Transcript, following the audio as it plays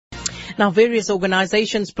Now, various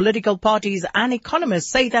organizations, political parties and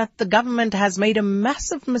economists say that the government has made a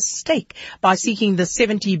massive mistake by seeking the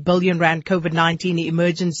 70 billion rand COVID-19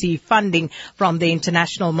 emergency funding from the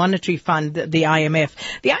International Monetary Fund, the IMF.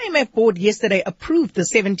 The IMF board yesterday approved the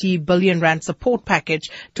 70 billion rand support package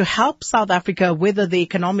to help South Africa weather the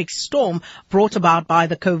economic storm brought about by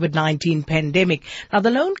the COVID-19 pandemic. Now,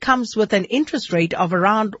 the loan comes with an interest rate of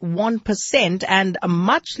around 1% and a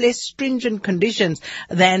much less stringent conditions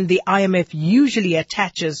than the IMF usually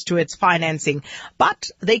attaches to its financing. But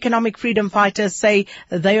the economic freedom fighters say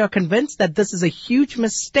they are convinced that this is a huge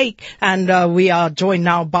mistake. And we are joined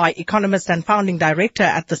now by economist and founding director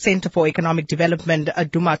at the Center for Economic Development,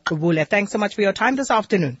 Duma Gqubule. Thanks so much for your time this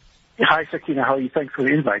afternoon. Hi, Sakina. How are you? Thanks for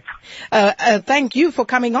the invite. Thank you for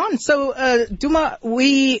coming on. So, Duma,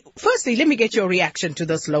 firstly, let me get your reaction to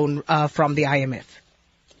this loan from the IMF.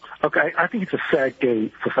 Okay, I think it's a sad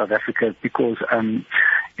day for South Africa because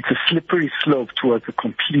it's a slippery slope towards a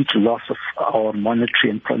complete loss of our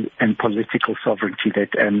monetary and political sovereignty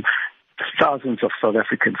that thousands of South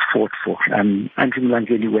Africans fought for. Andrew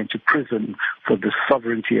Mlangeni went to prison for the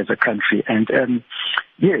sovereignty as a country. And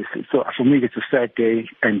yes, so for me it's a sad day.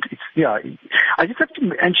 And I just have to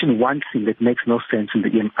mention one thing that makes no sense in the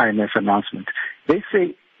IMF announcement. They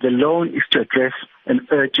say the loan is to address an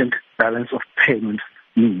urgent balance of payments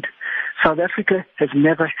need. South Africa has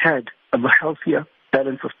never had a healthier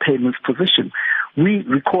balance of payments position. We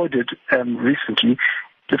recorded recently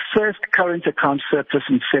the first current account surplus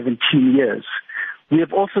in 17 years. We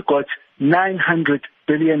have also got 900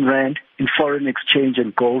 billion rand in foreign exchange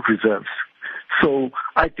and gold reserves. So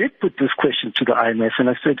I did put this question to the IMF and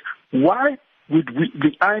I said, why would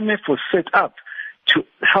the IMF was set up to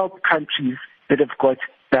help countries that have got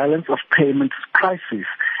balance of payments crisis,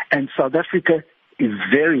 and South Africa is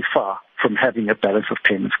very far from having a balance of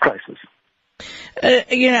payments crisis. I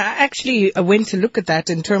actually went to look at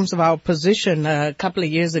that in terms of our position a couple of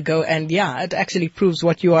years ago, and it actually proves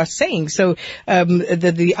what you are saying. So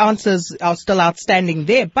the answers are still outstanding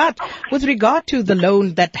there. But with regard to the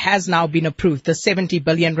loan that has now been approved, the 70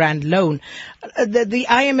 billion rand loan, the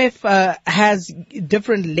IMF has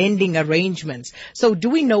different lending arrangements. So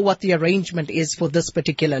do we know what the arrangement is for this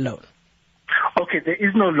particular loan? Okay, there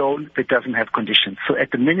is no loan that doesn't have conditions. So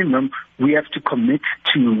at the minimum, we have to commit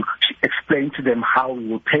to explain to them how we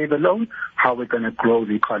will pay the loan, how we're going to grow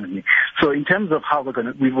the economy. So in terms of how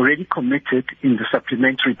we've already committed in the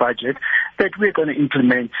supplementary budget that we're going to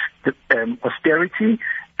implement the austerity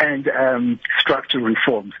and structural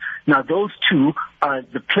reforms. Now, those two are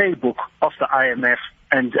the playbook of the IMF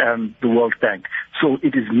and the World Bank. So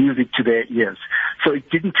it is music to their ears. So it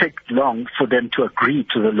didn't take long for them to agree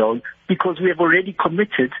to the loan because we have already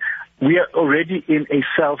committed. We are already in a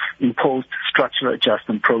self-imposed structural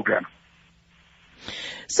adjustment program.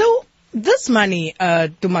 So this money,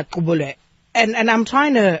 Duma Gqubule, and I'm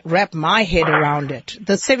trying to wrap my head around it,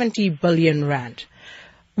 the 70 billion rand,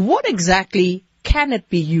 what exactly can it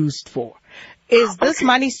be used for? Is this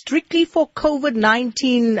money strictly for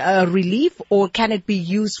COVID-19 relief, or can it be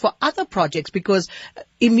used for other projects? Because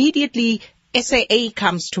immediately SAA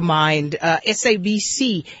comes to mind,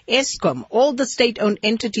 SABC, Eskom, all the state-owned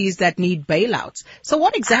entities that need bailouts. So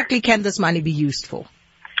what exactly can this money be used for?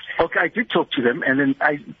 Okay, I did talk to them, and then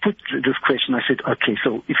I put this question. I said, okay,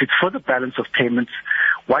 so if it's for the balance of payments,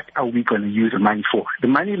 what are we going to use the money for? The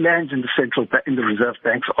money lands in the Reserve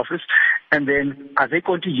Bank's office, and then are they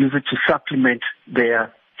going to use it to supplement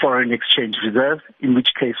their foreign exchange reserve, in which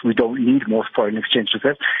case we don't need more foreign exchange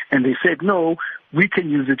reserve? And they said, no, we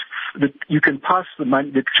can use it. You can pass the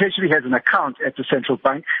money. The Treasury has an account at the central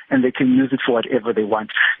bank, and they can use it for whatever they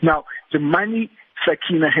want. Now, the money,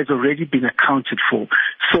 Sakina, has already been accounted for.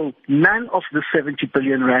 So none of the 70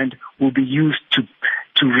 billion rand will be used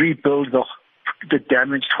to rebuild the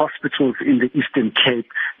damaged hospitals in the Eastern Cape.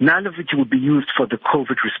 None of it will be used for the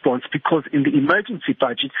COVID response because in the emergency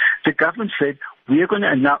budget, the government said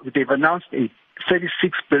they've announced a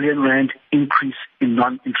 36 billion rand increase in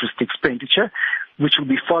non-interest expenditure, which will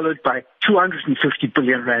be followed by 250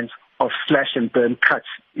 billion rand of slash and burn cuts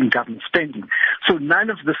in government spending. So none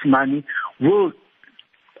of this money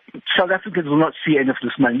South Africans will not see any of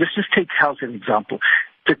this money. Let's just take health as an example.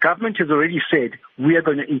 The government has already said we are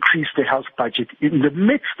going to increase the health budget in the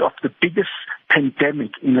midst of the biggest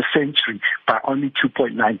pandemic in a century by only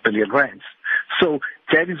 2.9 billion rands. So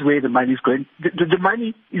that is where the money is going. The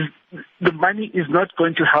money is not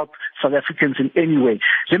going to help South Africans in any way.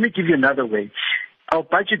 Let me give you another way. Our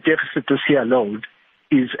budget deficit this year alone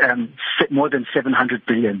is more than 700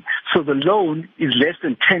 billion. So the loan is less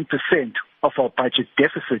than 10% of our budget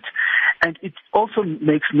deficit. And it also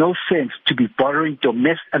makes no sense to be borrowing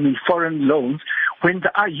foreign loans when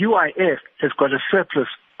the UIF has got a surplus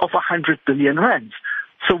of 100 billion rands.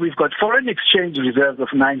 So we've got foreign exchange reserves of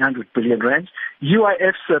 900 billion rands,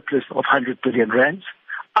 UIF surplus of 100 billion rands.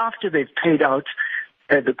 After they've paid out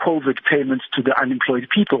the COVID payments to the unemployed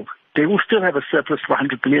people, they will still have a surplus of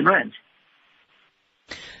 100 billion rands.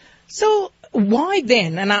 So why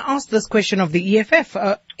then, and I asked this question of the EFF,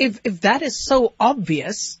 if that is so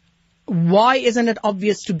obvious, why isn't it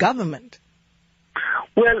obvious to government?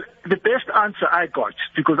 Well, the best answer I got,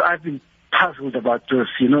 because I've been puzzled about this,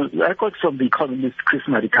 I got from the economist Chris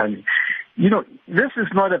Marikani. This is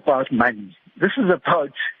not about money. This is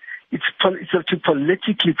about, it's to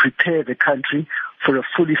politically prepare the country for a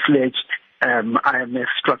fully fledged IMF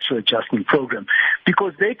structural adjustment program,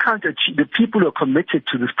 because they can't achieve, the people who are committed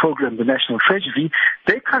to this program, the National Treasury,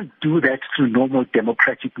 they can't do that through normal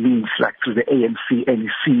democratic means like through the ANC,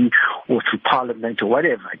 NEC, or through Parliament or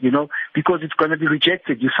whatever, because it's going to be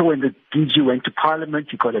rejected. You saw when the DG went to Parliament,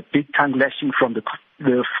 you got a big tongue lashing from the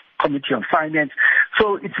Committee on Finance.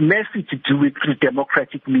 So it's messy to do it through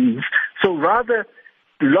democratic means. So rather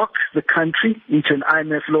lock the country into an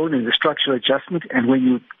IMF loan and the structural adjustment, and when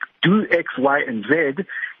you do X, Y, and Z,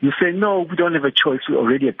 you say, no, we don't have a choice. We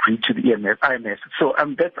already agreed to the IMF. So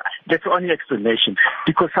that's the only explanation,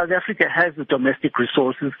 because South Africa has the domestic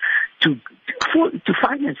resources to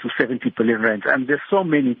finance the 70 billion rands, and there's so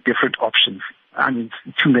many different options.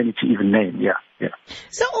 Too many to even name. Yeah.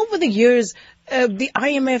 So over the years, the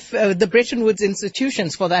IMF, the Bretton Woods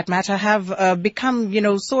institutions, for that matter, have become,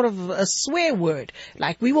 sort of a swear word.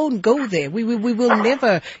 Like, we won't go there. We will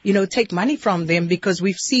never, take money from them, because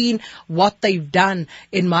we've seen what they've done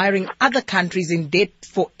in miring other countries in debt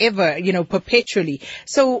forever, perpetually.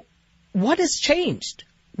 So what has changed?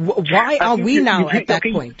 Why are we now at that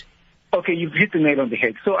point? Okay, you've hit the nail on the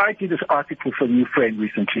head. So I did this article for New Frame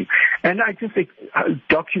recently, and I just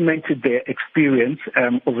documented their experience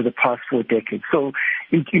over the past 4 decades. So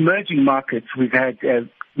in emerging markets, we've had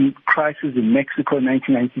crises in Mexico in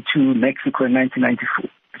 1992, Mexico in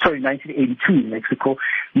 1982 in Mexico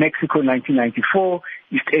 1994,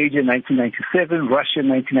 East Asia 1997, Russia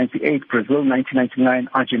 1998, Brazil 1999,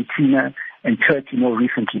 Argentina, and Turkey more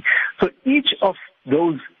recently. So each of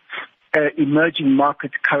those emerging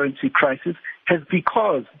market currency crisis has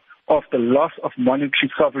because of the loss of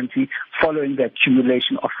monetary sovereignty following the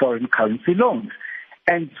accumulation of foreign currency loans.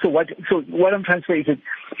 And so what I'm trying to say is that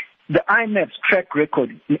the IMF's track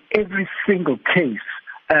record in every single case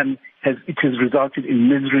has resulted in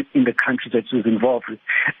misery in the country that it was involved with.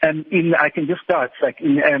 I can just start, let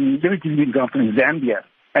me give you an example. In Zambia,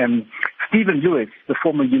 Stephen Lewis, the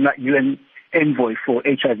former UN envoy for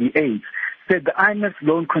HIV/AIDS, said the IMF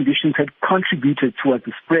loan conditions had contributed towards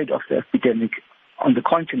the spread of the epidemic on the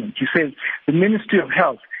continent. He says the Ministry of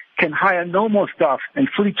Health can hire no more staff, and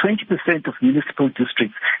fully 20% of municipal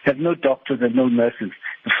districts have no doctors and no nurses.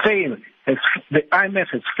 The IMF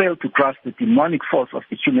has failed to grasp the demonic force of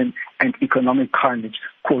the human and economic carnage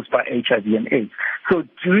caused by HIV and AIDS. So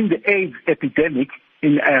during the AIDS epidemic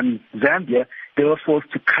in Zambia, they were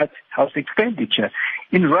forced to cut health expenditure.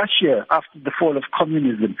 In Russia, after the fall of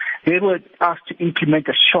communism, they were asked to implement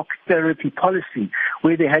a shock therapy policy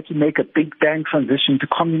where they had to make a big bang transition to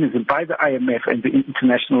communism by the IMF and the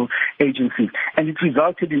international agencies. And it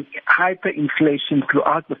resulted in hyperinflation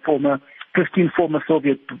throughout the 15 former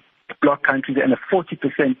Soviet bloc countries and a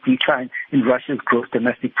 40% decline in Russia's gross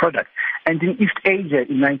domestic product. And in East Asia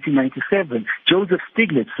in 1997, Joseph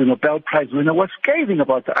Stiglitz, the Nobel Prize winner, was scathing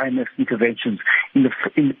about the IMF's interventions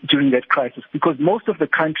during that crisis, because most of the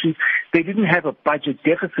countries, they didn't have a budget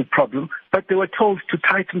deficit problem, but they were told to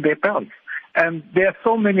tighten their belts. There are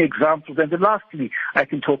so many examples. And lastly, I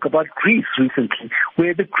can talk about Greece recently,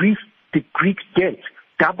 where the Greek debt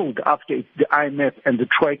doubled after the IMF and the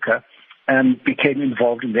Troika became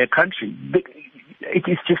involved in their country. It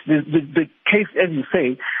is just the case, as you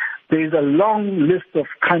say. There is a long list of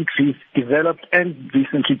countries, developed and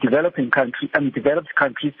recently developing countries, and developed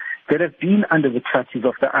countries that have been under the clutches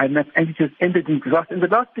of the IMF, and it has ended in disaster. And the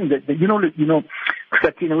last thing that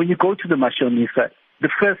Sakina, when you go to the Mashonisa, the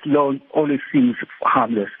first loan always seems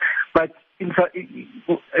harmless, but in fact,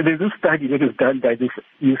 there's a study that was done by this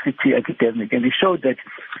UCT academic, and it showed that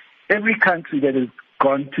every country that has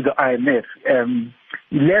gone to the IMF,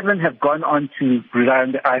 11 have gone on to rely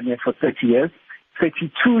on the IMF for 30 years,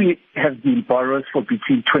 32 have been borrowers for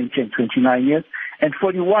between 20 and 29 years, and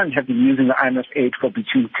 41 have been using the IMF aid for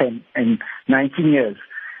between 10 and 19 years.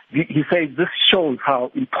 He says this shows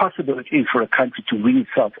how impossible it is for a country to wean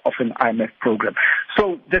itself off an IMF program.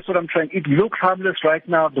 So that's what I'm trying. It looks harmless right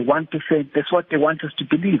now, the 1%. That's what they want us to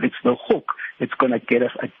believe. It's the hook that's going to get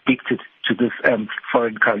us addicted to this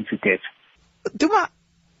foreign currency debt. Duma,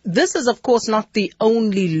 this is, of course, not the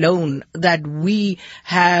only loan that we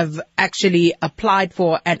have actually applied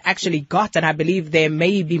for and actually got, and I believe there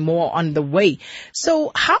may be more on the way.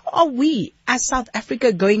 So how are we, as South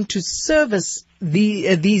Africa, going to service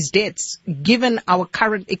these debts, given our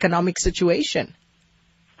current economic situation?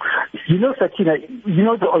 You know, Sakina,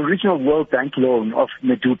 the original World Bank loan of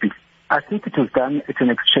Medupi, I think it was done at an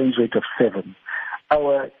exchange rate of 7.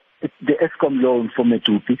 The ESCOM loan for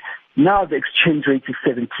Medupi, now the exchange rate is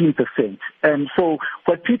 17%. And so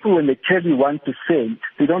what people, when they tell you 1%,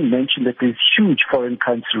 they don't mention that there's huge foreign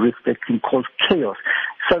currency risk that can cause chaos.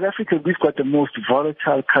 South Africa, we've got the most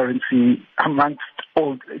volatile currency amongst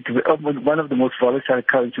all, one of the most volatile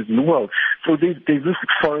currencies in the world. So there's this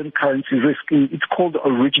foreign currency risk. It's called the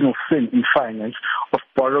original sin in finance of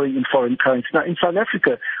borrowing in foreign currency. Now, in South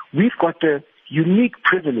Africa, we've got the unique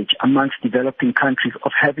privilege amongst developing countries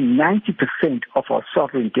of having 90% of our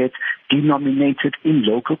sovereign debt denominated in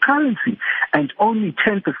local currency, and only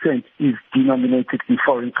 10% is denominated in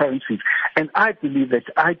foreign currencies. And I believe that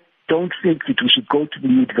I don't think that we should go to the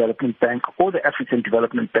New Development Bank or the African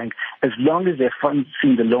Development Bank as long as they're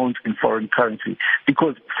funding the loans in foreign currency,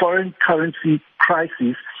 because foreign currency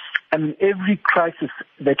crises, every crisis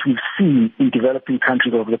that we've seen in developing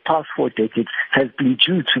countries over the past 4 decades has been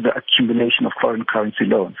due to the accumulation of foreign currency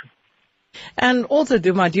loans. And also,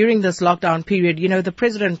 Duma, during this lockdown period, the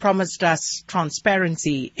president promised us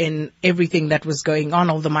transparency in everything that was going on,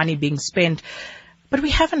 all the money being spent. But we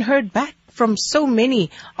haven't heard back from so many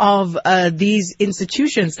of these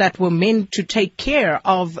institutions that were meant to take care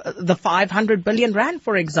of the 500 billion rand,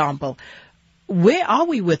 for example. Where are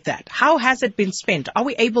we with that? How has it been spent? Are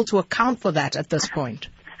we able to account for that at this point?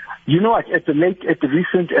 At the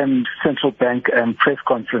recent central bank press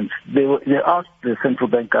conference, they asked the central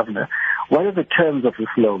bank governor, what are the terms of this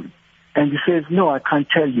loan? And he says, no, I can't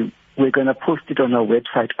tell you. We're going to post it on our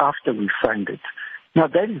website after we've signed it. Now,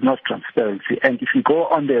 that is not transparency. And if you go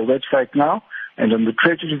on their website now and on the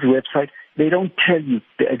Treasury's website, they don't tell you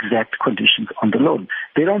the exact conditions on the loan.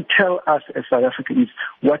 They don't tell us as South Africans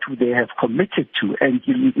what they have committed to. And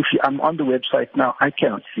I'm on the website now, I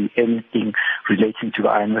cannot see anything relating to the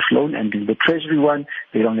IMF loan. And in the Treasury one,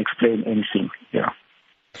 they don't explain anything. Yeah.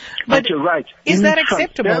 But you're right. Is that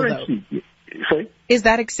acceptable, though? Sorry? Is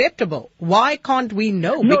that acceptable? Why can't we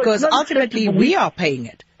know? No, because ultimately we are paying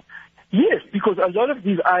it. Yes, because a lot of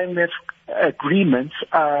these IMF agreements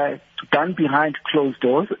are done behind closed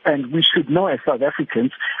doors, and we should know as South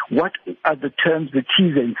Africans what are the terms, the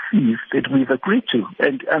T's and C's that we've agreed to.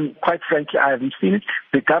 And quite frankly, I haven't seen it.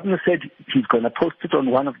 The governor said he's going to post it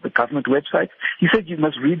on one of the government websites. He said you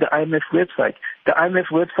must read the IMF website. The IMF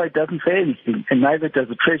website doesn't say anything, and neither does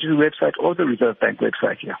the Treasury website or the Reserve Bank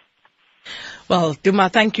website here. Well, Duma,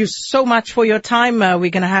 thank you so much for your time.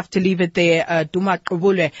 We're going to have to leave it there. Duma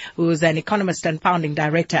Gqubule, who is an economist and founding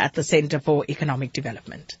director at the Center for Economic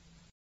Development.